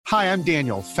Hi, I'm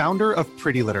Daniel, founder of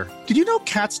Pretty Litter. Did you know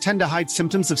cats tend to hide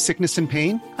symptoms of sickness and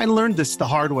pain? I learned this the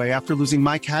hard way after losing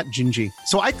my cat, Gingy.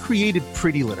 So I created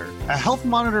Pretty Litter, a health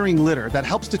monitoring litter that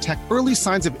helps detect early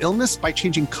signs of illness by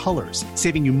changing colors,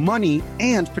 saving you money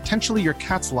and potentially your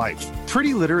cat's life.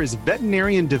 Pretty Litter is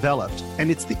veterinarian developed, and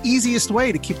it's the easiest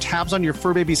way to keep tabs on your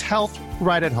fur baby's health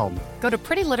right at home. Go to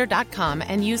prettylitter.com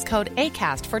and use code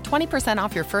ACAST for 20%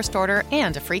 off your first order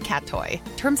and a free cat toy.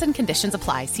 Terms and conditions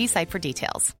apply. See site for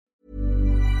details.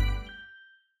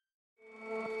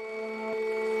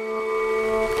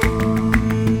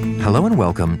 Hello and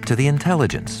welcome to The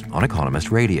Intelligence on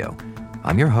Economist Radio.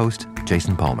 I'm your host,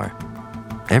 Jason Palmer.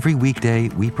 Every weekday,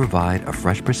 we provide a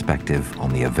fresh perspective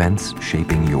on the events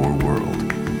shaping your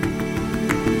world.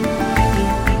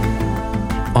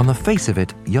 On the face of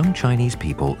it, young Chinese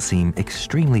people seem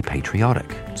extremely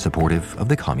patriotic, supportive of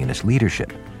the communist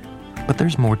leadership. But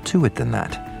there's more to it than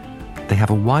that. They have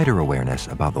a wider awareness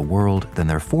about the world than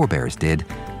their forebears did,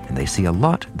 and they see a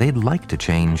lot they'd like to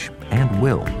change and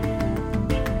will.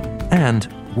 And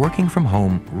working from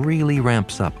home really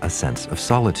ramps up a sense of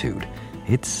solitude.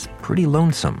 It's pretty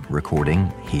lonesome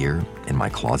recording here in my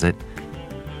closet.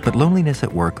 But loneliness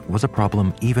at work was a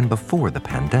problem even before the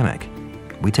pandemic.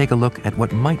 We take a look at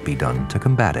what might be done to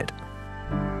combat it.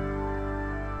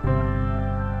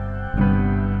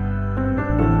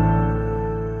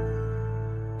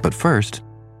 But first,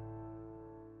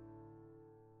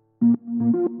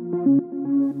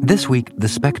 this week, the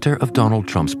specter of Donald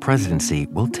Trump's presidency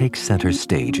will take center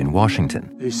stage in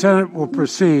Washington. The Senate will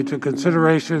proceed to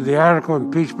consideration of the article of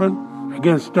impeachment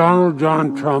against Donald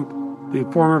John Trump, the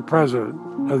former president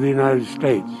of the United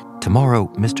States.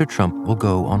 Tomorrow, Mr. Trump will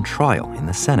go on trial in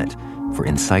the Senate for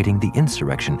inciting the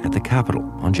insurrection at the Capitol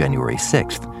on January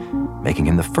 6th, making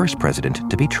him the first president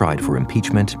to be tried for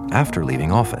impeachment after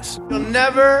leaving office. You'll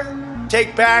never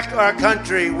take back our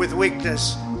country with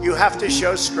weakness. You have to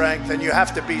show strength and you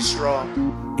have to be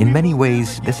strong. In many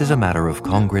ways, this is a matter of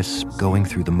Congress going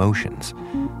through the motions.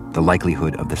 The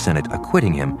likelihood of the Senate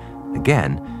acquitting him,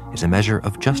 again, is a measure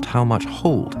of just how much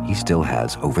hold he still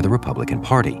has over the Republican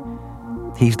Party.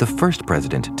 He's the first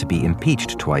president to be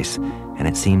impeached twice, and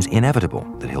it seems inevitable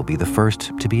that he'll be the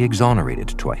first to be exonerated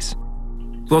twice.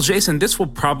 Well, Jason, this will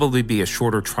probably be a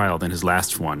shorter trial than his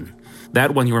last one.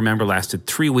 That one, you remember, lasted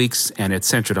 3 weeks, and it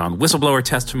centered on whistleblower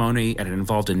testimony, and it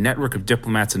involved a network of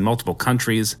diplomats in multiple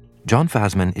countries. John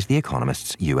Fasman is The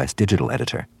Economist's U.S. digital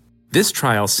editor. This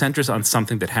trial centers on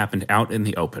something that happened out in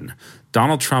the open.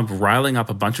 Donald Trump riling up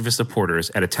a bunch of his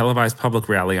supporters at a televised public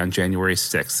rally on January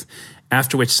 6th,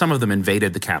 after which some of them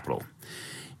invaded the Capitol.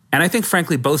 And I think,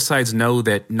 frankly, both sides know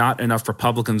that not enough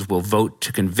Republicans will vote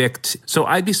to convict, so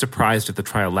I'd be surprised if the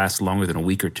trial lasts longer than a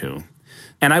week or two.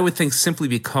 And I would think simply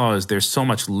because there's so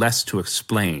much less to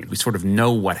explain, we sort of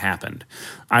know what happened,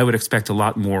 I would expect a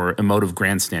lot more emotive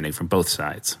grandstanding from both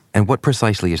sides. And what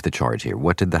precisely is the charge here?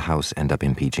 What did the House end up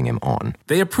impeaching him on?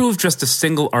 They approved just a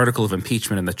single article of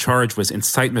impeachment, and the charge was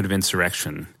incitement of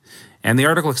insurrection. And the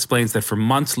article explains that for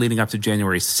months leading up to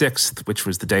January 6th, which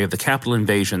was the day of the Capitol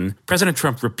invasion, President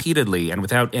Trump repeatedly and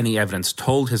without any evidence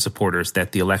told his supporters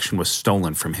that the election was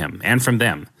stolen from him and from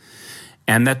them.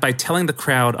 And that by telling the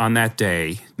crowd on that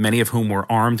day, many of whom were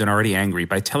armed and already angry,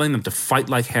 by telling them to fight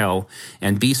like hell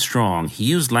and be strong, he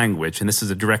used language, and this is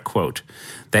a direct quote,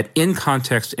 that in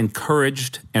context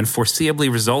encouraged and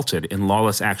foreseeably resulted in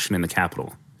lawless action in the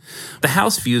Capitol. The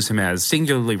House views him as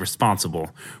singularly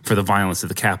responsible for the violence of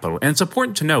the Capitol. And it's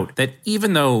important to note that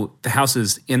even though the House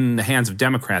is in the hands of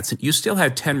Democrats, you still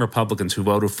had 10 Republicans who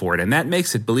voted for it. And that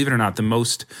makes it, believe it or not, the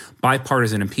most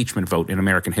bipartisan impeachment vote in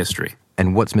American history.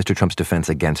 And what's Mr. Trump's defense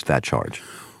against that charge?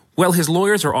 Well, his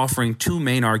lawyers are offering two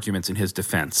main arguments in his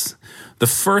defense. The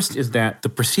first is that the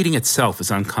proceeding itself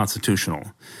is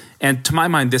unconstitutional. And to my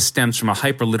mind, this stems from a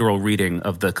hyperliteral reading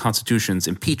of the Constitution's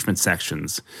impeachment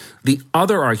sections. The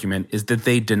other argument is that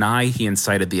they deny he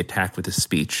incited the attack with his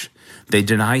speech. They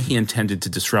deny he intended to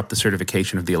disrupt the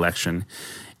certification of the election,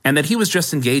 and that he was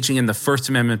just engaging in the First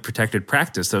Amendment protected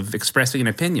practice of expressing an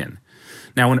opinion.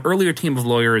 Now, an earlier team of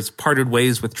lawyers parted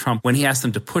ways with Trump when he asked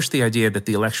them to push the idea that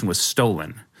the election was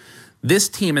stolen. This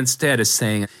team instead is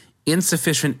saying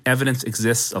insufficient evidence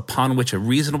exists upon which a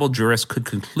reasonable jurist could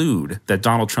conclude that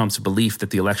Donald Trump's belief that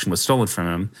the election was stolen from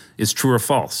him is true or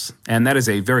false. And that is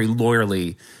a very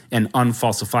lawyerly and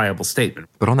unfalsifiable statement.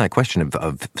 But on that question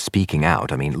of speaking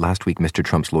out, I mean, last week Mr.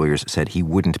 Trump's lawyers said he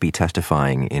wouldn't be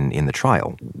testifying in the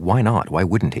trial. Why not? Why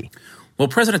wouldn't he? Well,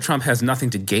 President Trump has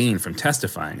nothing to gain from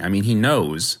testifying. I mean, he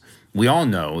knows, we all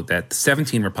know, that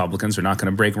 17 Republicans are not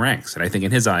going to break ranks. And I think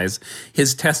in his eyes,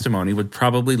 his testimony would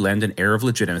probably lend an air of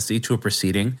legitimacy to a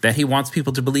proceeding that he wants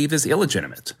people to believe is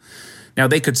illegitimate. Now,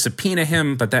 they could subpoena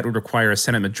him, but that would require a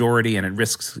Senate majority and it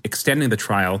risks extending the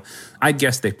trial. I'd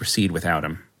guess they proceed without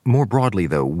him. More broadly,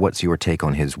 though, what's your take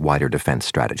on his wider defense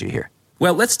strategy here?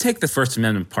 Well, let's take the First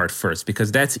Amendment part first,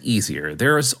 because that's easier.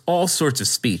 There is all sorts of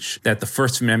speech that the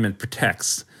First Amendment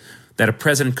protects that a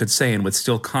president could say and would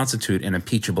still constitute an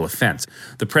impeachable offense.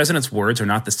 The president's words are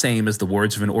not the same as the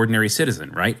words of an ordinary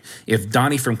citizen, right? If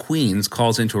Donnie from Queens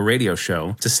calls into a radio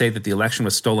show to say that the election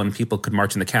was stolen and people could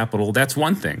march in the Capitol, that's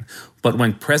one thing. But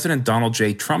when President Donald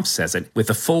J. Trump says it, with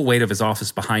the full weight of his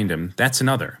office behind him, that's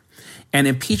another. And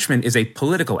impeachment is a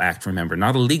political act, remember,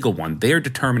 not a legal one. They are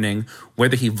determining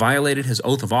whether he violated his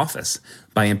oath of office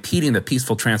by impeding the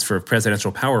peaceful transfer of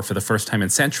presidential power for the first time in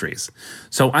centuries.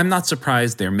 So I'm not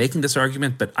surprised they're making this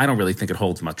argument, but I don't really think it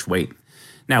holds much weight.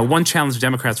 Now, one challenge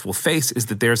Democrats will face is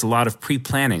that there's a lot of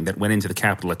pre-planning that went into the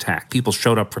Capitol attack. People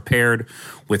showed up prepared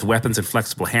with weapons and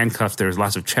flexible handcuffs. There's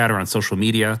lots of chatter on social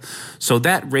media. So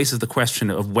that raises the question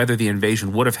of whether the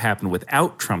invasion would have happened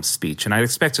without Trump's speech, and I'd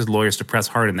expect his lawyers to press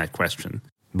hard on that question.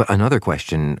 But another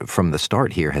question from the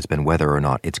start here has been whether or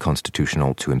not it's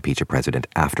constitutional to impeach a president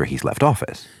after he's left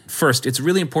office. First, it's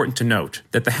really important to note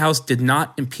that the House did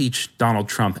not impeach Donald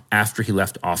Trump after he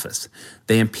left office.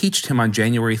 They impeached him on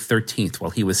January 13th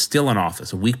while he was still in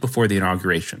office, a week before the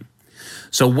inauguration.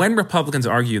 So when Republicans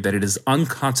argue that it is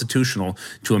unconstitutional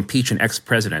to impeach an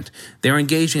ex-president, they're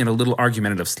engaging in a little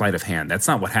argumentative sleight of hand. That's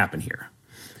not what happened here.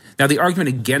 Now, the argument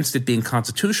against it being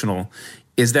constitutional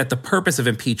is that the purpose of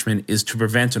impeachment is to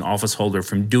prevent an officeholder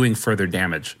from doing further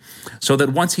damage, so that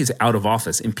once he's out of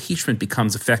office, impeachment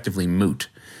becomes effectively moot.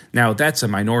 Now, that's a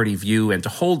minority view, and to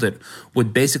hold it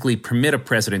would basically permit a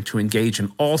president to engage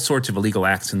in all sorts of illegal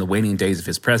acts in the waning days of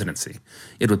his presidency.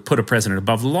 It would put a president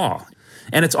above the law.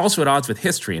 And it's also at odds with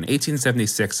history. In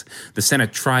 1876, the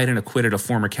Senate tried and acquitted a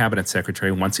former cabinet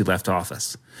secretary once he left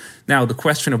office. Now, the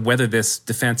question of whether this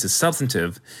defense is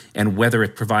substantive and whether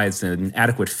it provides an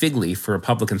adequate fig leaf for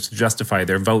Republicans to justify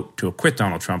their vote to acquit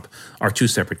Donald Trump are two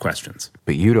separate questions.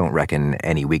 But you don't reckon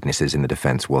any weaknesses in the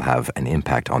defense will have an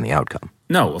impact on the outcome?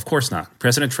 No, of course not.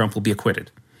 President Trump will be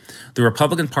acquitted. The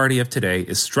Republican Party of today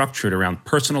is structured around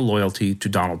personal loyalty to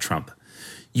Donald Trump.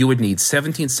 You would need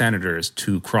 17 senators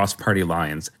to cross party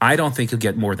lines. I don't think you'll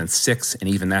get more than 6, and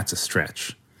even that's a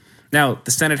stretch. Now,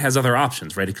 the Senate has other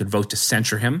options, right? It could vote to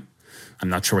censure him. I'm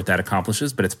not sure what that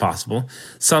accomplishes, but it's possible.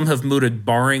 Some have mooted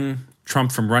barring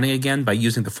Trump from running again by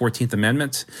using the 14th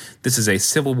Amendment. This is a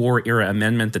Civil War-era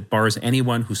amendment that bars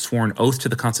anyone who swore an oath to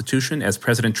the Constitution, as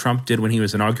President Trump did when he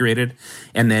was inaugurated,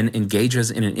 and then engages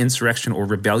in an insurrection or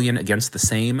rebellion against the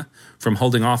same from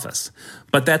holding office.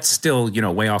 But that's still,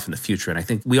 way off in the future, and I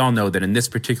think we all know that in this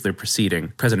particular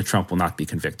proceeding, President Trump will not be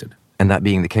convicted. And that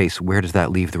being the case, where does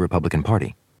that leave the Republican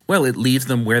Party? Well, it leaves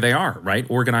them where they are, right?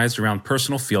 Organized around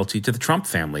personal fealty to the Trump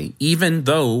family, even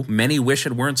though many wish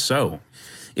it weren't so.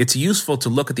 It's useful to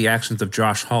look at the actions of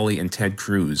Josh Hawley and Ted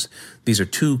Cruz. These are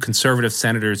two conservative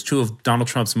senators, two of Donald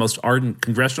Trump's most ardent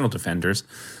congressional defenders,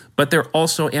 but they're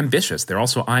also ambitious. They're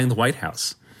also eyeing the White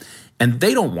House. And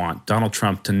they don't want Donald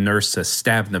Trump to nurse a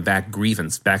stab-in-the-back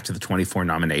grievance back to the 24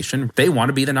 nomination. They want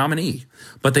to be the nominee.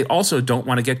 But they also don't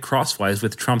want to get crosswise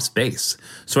with Trump's base.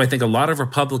 So I think a lot of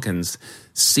Republicans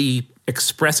see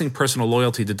expressing personal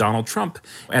loyalty to Donald Trump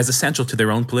as essential to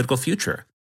their own political future.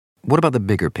 What about the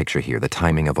bigger picture here, the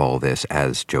timing of all this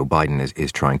as Joe Biden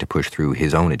is trying to push through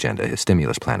his own agenda, his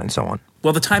stimulus plan and so on?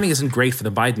 Well, the timing isn't great for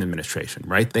the Biden administration,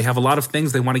 right? They have a lot of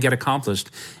things they want to get accomplished,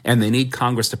 and they need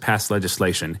Congress to pass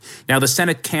legislation. Now, the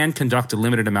Senate can conduct a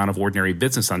limited amount of ordinary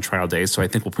business on trial days, so I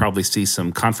think we'll probably see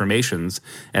some confirmations,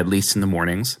 at least in the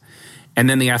mornings. And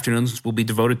then the afternoons will be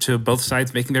devoted to both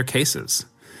sides making their cases.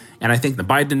 And I think the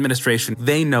Biden administration,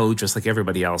 they know, just like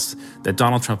everybody else, that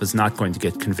Donald Trump is not going to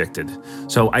get convicted.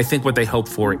 So I think what they hope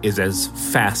for is as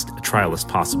fast a trial as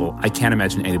possible. I can't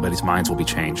imagine anybody's minds will be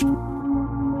changed.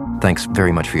 Thanks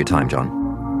very much for your time,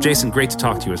 John. Jason, great to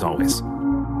talk to you as always.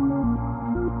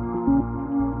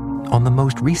 On the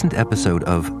most recent episode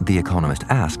of The Economist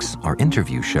Asks, our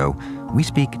interview show, we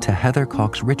speak to Heather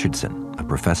Cox Richardson, a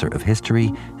professor of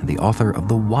history and the author of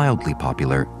the wildly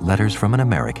popular Letters from an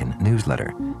American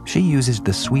newsletter. She uses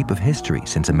the sweep of history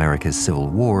since America's Civil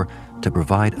War to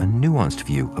provide a nuanced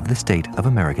view of the state of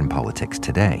American politics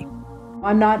today.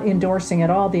 I'm not endorsing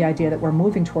at all the idea that we're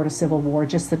moving toward a civil war,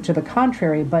 just to the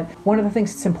contrary. But one of the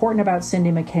things that's important about Cindy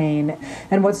McCain,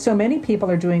 and what so many people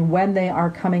are doing when they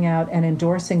are coming out and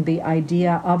endorsing the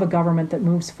idea of a government that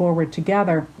moves forward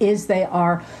together, is they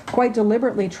are quite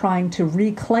deliberately trying to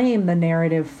reclaim the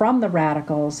narrative from the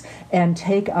radicals and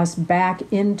take us back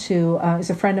into,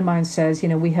 as a friend of mine says,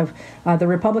 we have the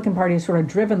Republican Party has sort of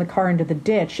driven the car into the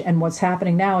ditch, and what's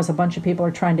happening now is a bunch of people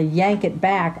are trying to yank it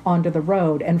back onto the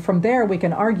road. And from there, we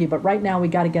can argue, but right now we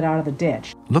got to get out of the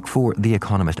ditch. Look for The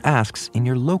Economist Asks in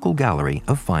your local gallery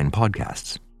of fine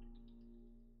podcasts.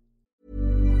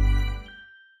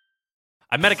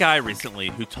 I met a guy recently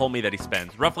who told me that he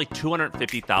spends roughly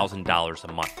 $250,000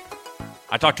 a month.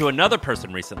 I talked to another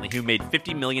person recently who made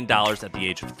 $50 million at the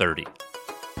age of 30.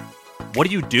 What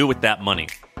do you do with that money?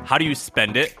 How do you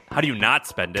spend it? How do you not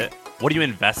spend it? What do you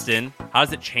invest in? How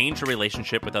does it change your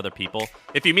relationship with other people?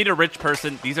 If you meet a rich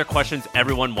person, these are questions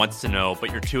everyone wants to know,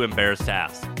 but you're too embarrassed to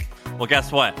ask. Well,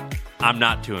 guess what? I'm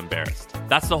not too embarrassed.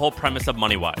 That's the whole premise of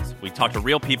MoneyWise. We talk to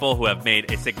real people who have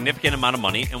made a significant amount of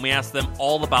money, and we ask them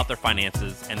all about their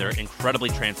finances, and they're incredibly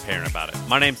transparent about it.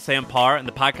 My name's Sam Parr, and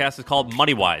the podcast is called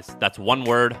MoneyWise. That's one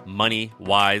word,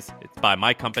 MoneyWise. It's by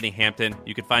my company, Hampton.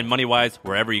 You can find MoneyWise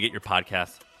wherever you get your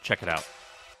podcasts. Check it out.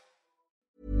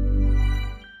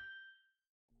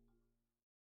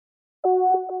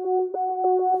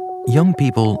 Young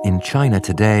people in China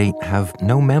today have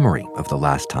no memory of the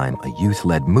last time a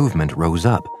youth-led movement rose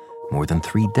up more than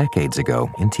 3 decades ago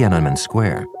in Tiananmen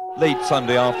Square. Late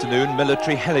Sunday afternoon,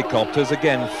 military helicopters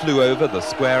again flew over the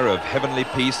square of Heavenly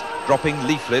Peace, dropping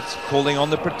leaflets calling on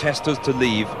the protesters to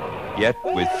leave. Yet,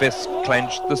 with fists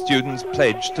clenched, the students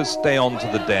pledged to stay on to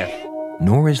the death.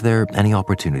 Nor is there any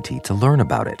opportunity to learn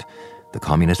about it. The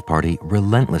Communist Party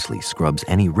relentlessly scrubs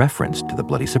any reference to the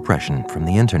bloody suppression from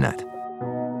the internet.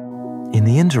 In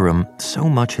the interim, so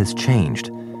much has changed.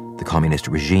 The communist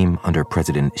regime under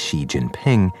President Xi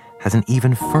Jinping has an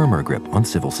even firmer grip on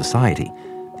civil society,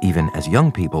 even as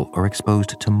young people are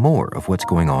exposed to more of what's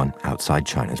going on outside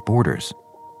China's borders.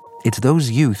 It's those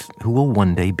youth who will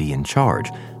one day be in charge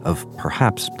of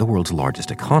perhaps the world's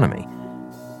largest economy.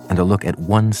 And a look at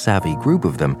one savvy group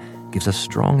of them gives a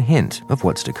strong hint of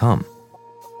what's to come.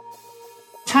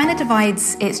 China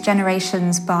divides its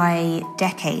generations by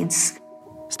decades.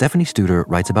 Stephanie Studer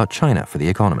writes about China for The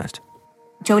Economist.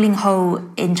 90后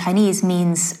in Chinese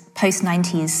means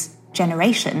post-90s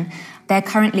generation. They're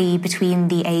currently between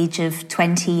the age of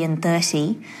 20 and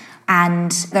 30,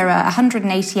 and there are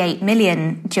 188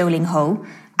 million 90后,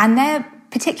 and they're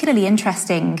particularly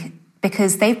interesting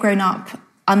because they've grown up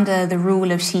under the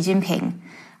rule of Xi Jinping.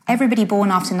 Everybody born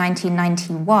after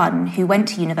 1991 who went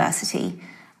to university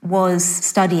was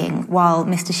studying while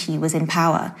Mr. Xi was in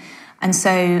power. And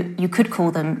so you could call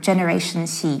them Generation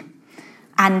Xi.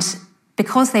 And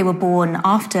because they were born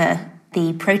after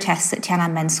the protests at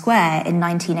Tiananmen Square in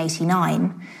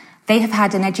 1989, they have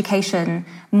had an education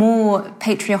more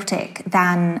patriotic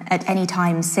than at any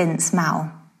time since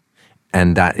Mao.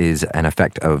 And that is an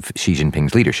effect of Xi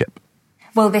Jinping's leadership.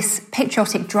 Well, this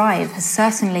patriotic drive has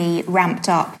certainly ramped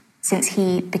up since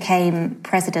he became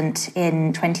president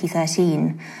in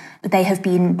 2013. They have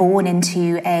been born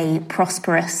into a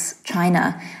prosperous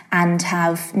China and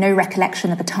have no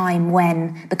recollection of a time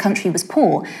when the country was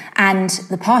poor. And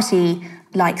the party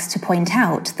likes to point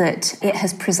out that it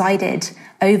has presided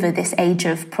over this age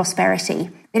of prosperity.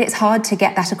 It's hard to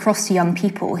get that across to young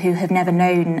people who have never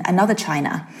known another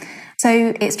China.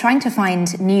 So it's trying to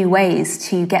find new ways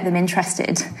to get them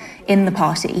interested in the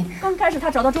party. I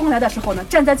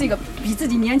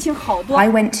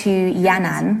went to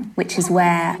Yan'an, which is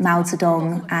where Mao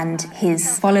Zedong and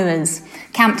his followers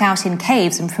camped out in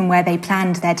caves and from where they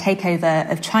planned their takeover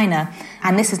of China.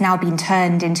 And this has now been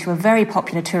turned into a very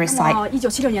popular tourist site. It's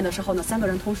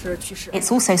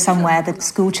also somewhere that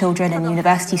school children and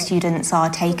university students are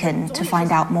taken to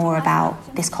find out more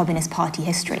about this Communist Party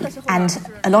history. And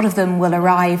a lot of them will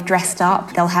arrive dressed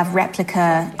up. They'll have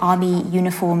replica army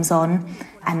uniforms on,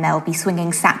 and they'll be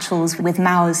swinging satchels with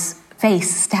Mao's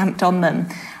face stamped on them.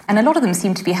 And a lot of them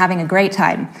seem to be having a great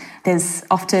time. There's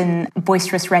often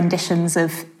boisterous renditions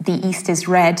of The East is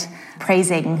Red,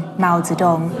 praising Mao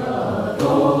Zedong.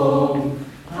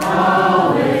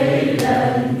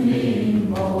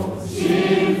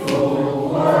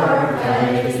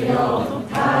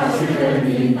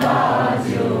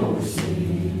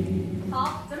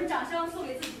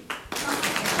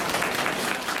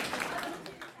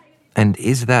 And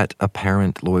is that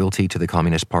apparent loyalty to the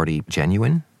Communist Party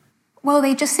genuine? Well,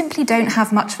 they just simply don't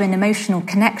have much of an emotional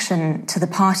connection to the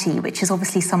party, which is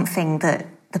obviously something that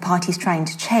the party is trying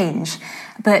to change.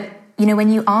 But,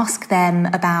 when you ask them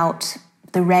about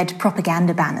the red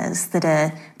propaganda banners that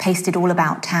are pasted all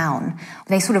about town,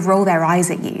 they sort of roll their eyes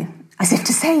at you, as if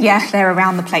to say, yeah, they're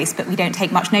around the place, but we don't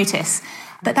take much notice.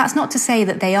 But that's not to say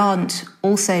that they aren't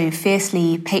also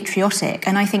fiercely patriotic,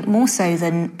 and I think more so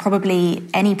than probably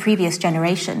any previous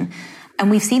generation. And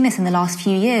we've seen this in the last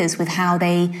few years with how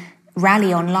they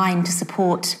rally online to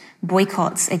support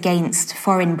boycotts against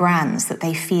foreign brands that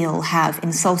they feel have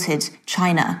insulted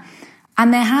China.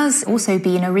 And there has also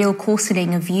been a real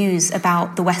coarsening of views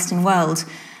about the Western world.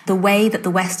 The way that the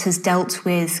West has dealt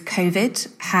with COVID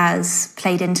has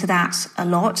played into that a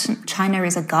lot. China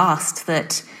is aghast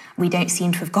that we don't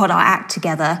seem to have got our act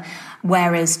together,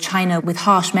 whereas China, with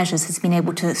harsh measures, has been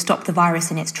able to stop the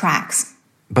virus in its tracks.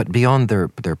 But beyond their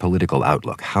political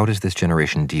outlook, how does this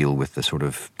generation deal with the sort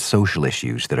of social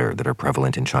issues that are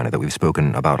prevalent in China that we've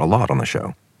spoken about a lot on the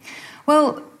show?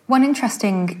 Well, one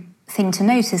interesting thing to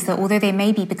note is that although they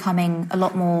may be becoming a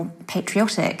lot more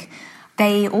patriotic,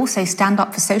 they also stand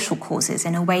up for social causes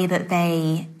in a way that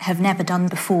they have never done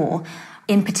before.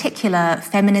 In particular,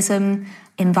 feminism,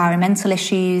 environmental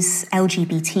issues,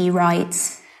 LGBT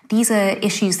rights. These are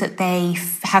issues that they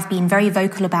have been very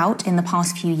vocal about in the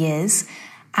past few years.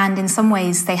 And in some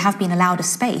ways, they have been allowed a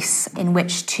space in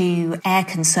which to air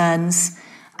concerns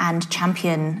and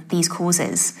champion these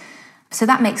causes. So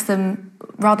that makes them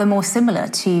rather more similar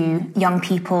to young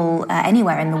people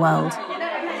anywhere in the world.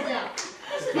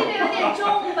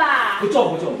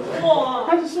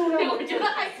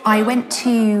 I went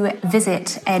to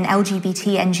visit an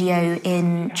LGBT NGO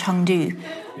in Chengdu,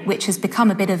 which has become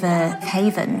a bit of a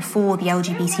haven for the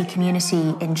LGBT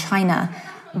community in China,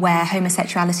 where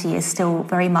homosexuality is still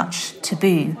very much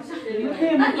taboo.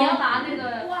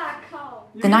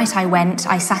 The night I went,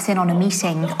 I sat in on a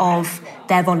meeting of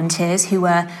their volunteers who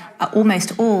were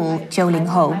almost all Zhou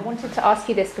Linghou. I wanted to ask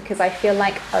you this because I feel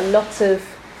like a lot of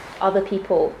other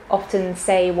people often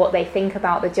say what they think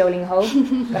about the Zhou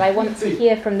Linghou, but I want to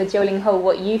hear from the Zhou Linghou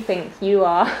what you think you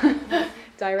are.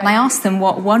 And I asked them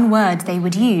what one word they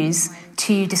would use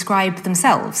to describe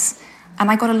themselves. And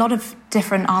I got a lot of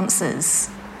different answers.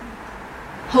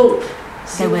 Hope.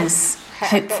 There was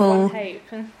hopeful,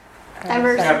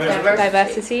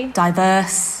 diversity,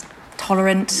 diverse,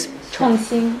 tolerant, 创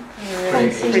新,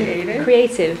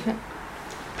 creative,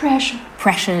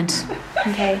 pressured.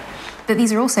 Okay. But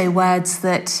these are also words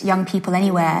that young people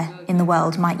anywhere in the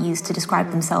world might use to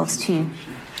describe themselves too.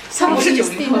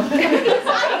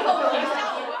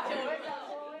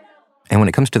 And when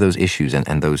it comes to those issues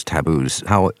and those taboos,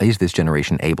 how is this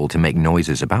generation able to make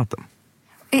noises about them?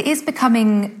 It is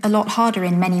becoming a lot harder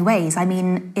in many ways. I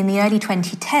mean, in the early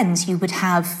 2010s, you would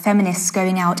have feminists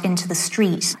going out into the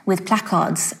street with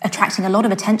placards, attracting a lot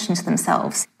of attention to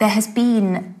themselves. There has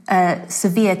been a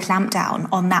severe clampdown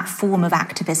on that form of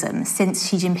activism since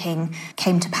Xi Jinping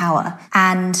came to power.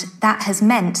 And that has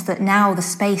meant that now the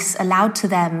space allowed to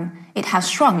them, it has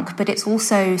shrunk, but it's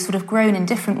also sort of grown in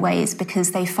different ways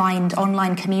because they find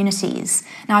online communities.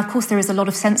 Now, of course, there is a lot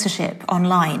of censorship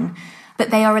online, but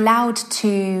they are allowed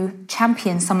to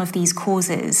champion some of these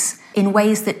causes in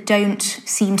ways that don't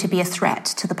seem to be a threat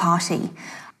to the party,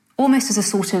 almost as a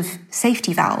sort of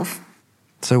safety valve.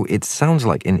 So it sounds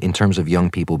like, in terms of young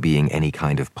people being any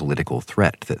kind of political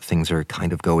threat, that things are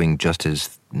kind of going just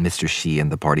as Mr. Xi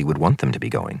and the party would want them to be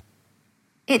going.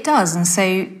 It does, and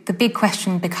so the big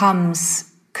question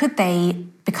becomes, could they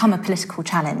become a political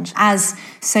challenge, as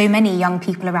so many young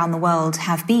people around the world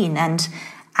have been, and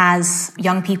as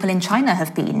young people in China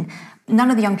have been?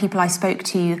 None of the young people I spoke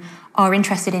to are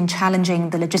interested in challenging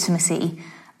the legitimacy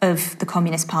of the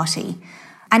Communist Party.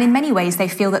 And in many ways, they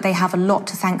feel that they have a lot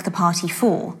to thank the party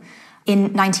for.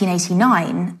 In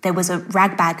 1989, there was a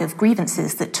ragbag of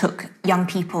grievances that took young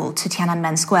people to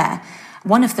Tiananmen Square.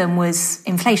 One of them was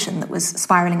inflation that was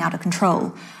spiraling out of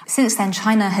control. Since then,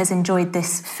 China has enjoyed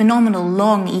this phenomenal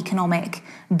long economic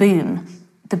boom.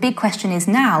 The big question is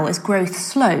now, as growth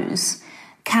slows,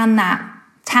 can that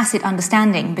tacit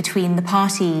understanding between the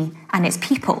party and its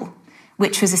people,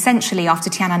 which was essentially after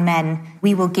Tiananmen,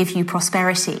 we will give you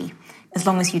prosperity as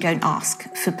long as you don't ask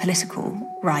for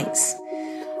political rights,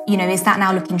 is that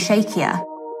now looking shakier?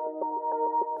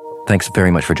 Thanks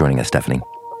very much for joining us, Stephanie.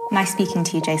 Nice speaking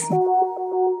to you, Jason.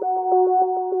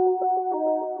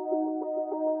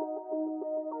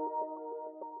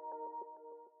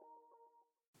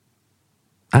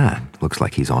 Looks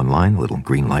like he's online. The little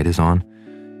green light is on.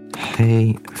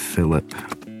 Hey, Philip,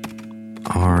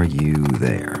 are you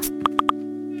there?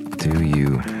 Do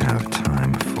you have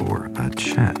time for a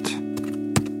chat?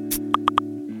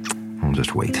 I'll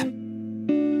just wait.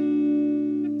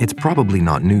 It's probably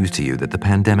not news to you that the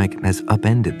pandemic has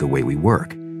upended the way we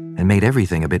work and made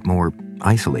everything a bit more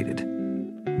isolated.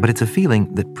 But it's a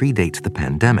feeling that predates the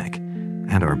pandemic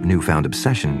and our newfound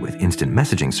obsession with instant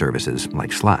messaging services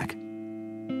like Slack.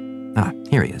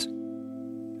 Here he is.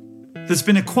 There's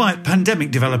been a quiet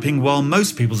pandemic developing while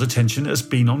most people's attention has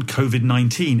been on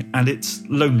COVID-19 and its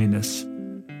loneliness.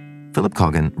 Philip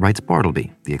Coggan writes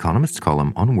Bartleby, The Economist's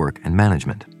column on work and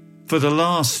management. For the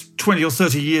last 20 or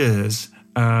 30 years,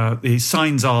 the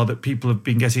signs are that people have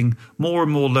been getting more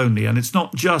and more lonely. And it's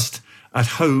not just at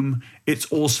home, it's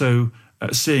also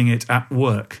seeing it at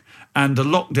work. And the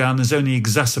lockdown has only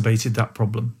exacerbated that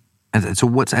problem. And so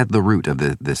what's at the root of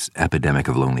this epidemic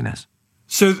of loneliness?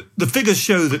 So the figures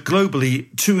show that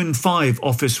globally, 2 in 5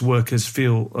 office workers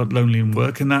feel lonely in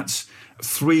work, and that's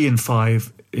 3 in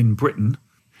 5 in Britain.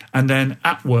 And then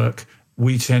at work,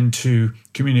 we tend to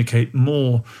communicate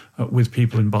more with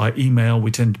people by email.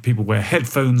 People wear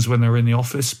headphones when they're in the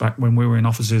office. Back when we were in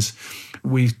offices,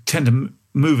 we tend to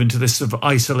move into this sort of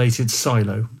isolated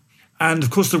silo. And,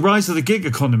 of course, the rise of the gig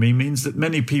economy means that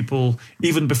many people,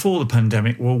 even before the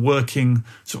pandemic, were working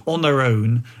sort of on their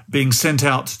own, being sent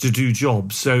out to do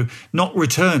jobs. So not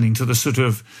returning to the sort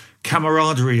of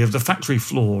camaraderie of the factory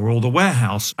floor or the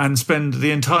warehouse and spend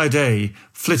the entire day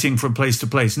flitting from place to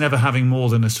place, never having more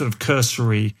than a sort of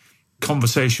cursory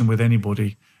conversation with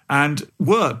anybody. And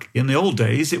work, in the old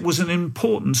days, it was an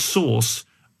important source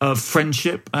of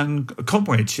friendship and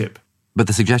comradeship. But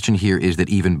the suggestion here is that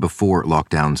even before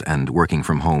lockdowns and working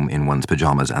from home in one's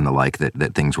pajamas and the like,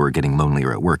 that things were getting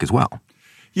lonelier at work as well.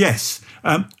 Yes.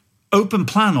 Open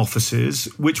plan offices,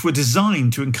 which were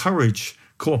designed to encourage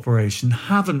cooperation,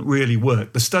 haven't really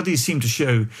worked. The studies seem to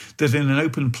show that in an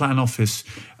open plan office,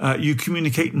 you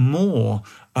communicate more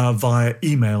via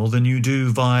email than you do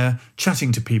via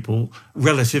chatting to people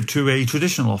relative to a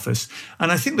traditional office.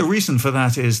 And I think the reason for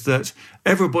that is that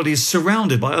everybody is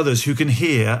surrounded by others who can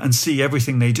hear and see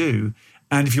everything they do.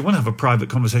 And if you want to have a private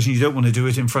conversation, you don't want to do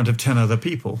it in front of 10 other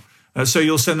people. So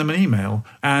you'll send them an email.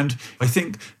 And I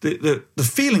think the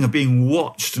feeling of being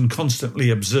watched and constantly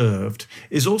observed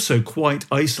is also quite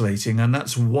isolating. And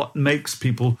that's what makes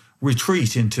people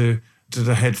retreat into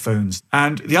the headphones.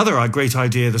 And the other great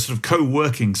idea, the sort of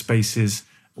co-working spaces,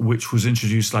 which was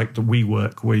introduced like the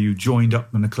WeWork, where you joined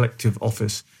up in a collective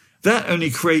office, that only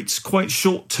creates quite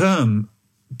short-term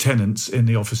tenants in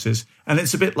the offices. And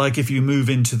it's a bit like if you move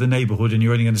into the neighbourhood and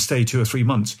you're only going to stay 2 or 3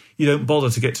 months, you don't bother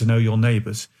to get to know your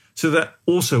neighbours. So that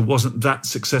also wasn't that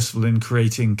successful in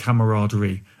creating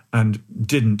camaraderie and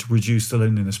didn't reduce the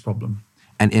loneliness problem.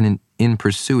 And in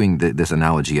pursuing this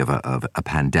analogy of a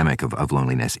pandemic of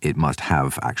loneliness, it must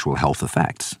have actual health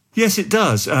effects. Yes, it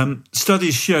does.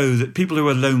 Studies show that people who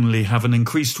are lonely have an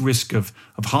increased risk of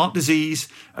heart disease,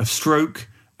 of stroke,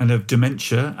 and of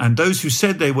dementia. And those who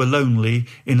said they were lonely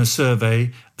in a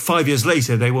survey, 5 years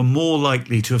later, they were more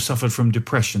likely to have suffered from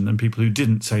depression than people who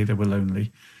didn't say they were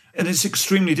lonely. And it's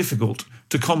extremely difficult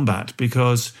to combat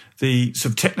because the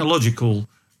sort of technological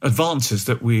advances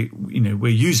that we're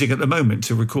using at the moment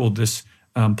to record this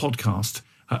podcast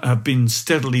have been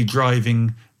steadily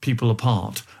driving people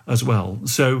apart as well.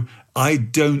 So I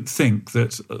don't think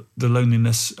that the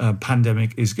loneliness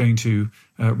pandemic is going to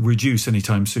reduce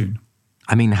anytime soon.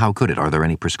 I mean, how could it? Are there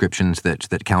any prescriptions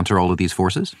that counter all of these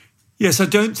forces? Yes, I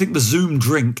don't think the Zoom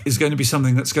drink is going to be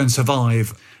something that's going to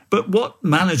survive. But what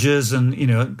managers and,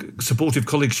 supportive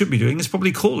colleagues should be doing is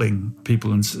probably calling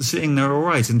people and seeing they're all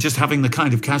right and just having the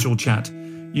kind of casual chat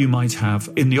you might have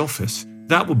in the office.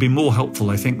 That would be more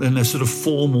helpful, I think, than a sort of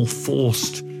formal,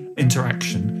 forced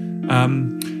interaction.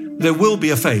 There will be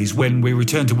a phase when we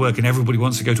return to work and everybody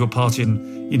wants to go to a party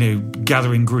and,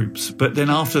 gather in groups. But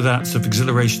then after that sort of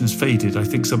exhilaration has faded, I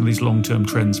think some of these long-term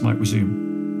trends might resume.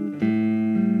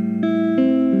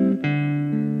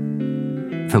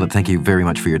 Philip, thank you very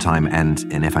much for your time, and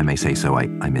if I may say so, I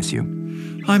miss you.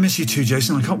 I miss you too,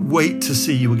 Jason. I can't wait to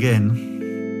see you again.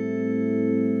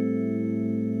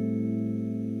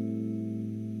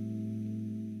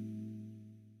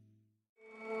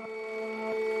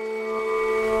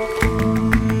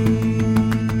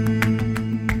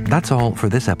 That's all for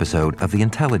this episode of The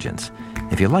Intelligence.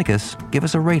 If you like us, give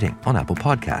us a rating on Apple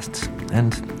Podcasts,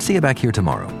 and see you back here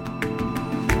tomorrow.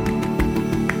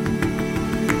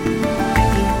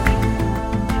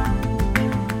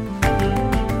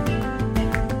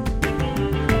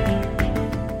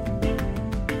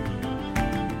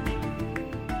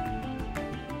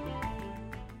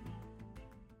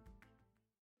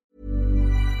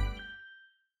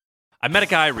 I met a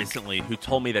guy recently who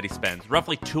told me that he spends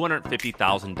roughly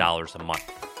 $250,000 a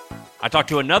month. I talked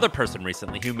to another person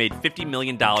recently who made $50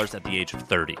 million at the age of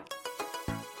 30.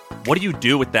 What do you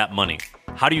do with that money?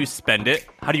 How do you spend it?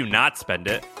 How do you not spend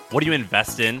it? What do you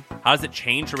invest in? How does it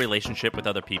change your relationship with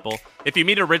other people? If you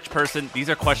meet a rich person, these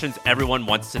are questions everyone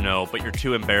wants to know, but you're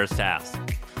too embarrassed to ask.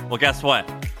 Well, guess what?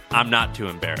 I'm not too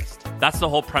embarrassed. That's the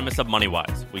whole premise of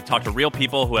MoneyWise. We talk to real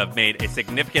people who have made a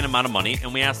significant amount of money,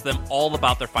 and we ask them all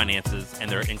about their finances, and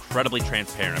they're incredibly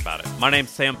transparent about it. My name's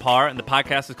Sam Parr, and the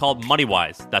podcast is called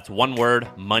MoneyWise. That's one word,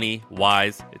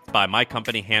 MoneyWise. It's by my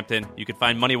company, Hampton. You can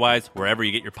find MoneyWise wherever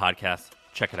you get your podcasts.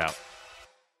 Check it out.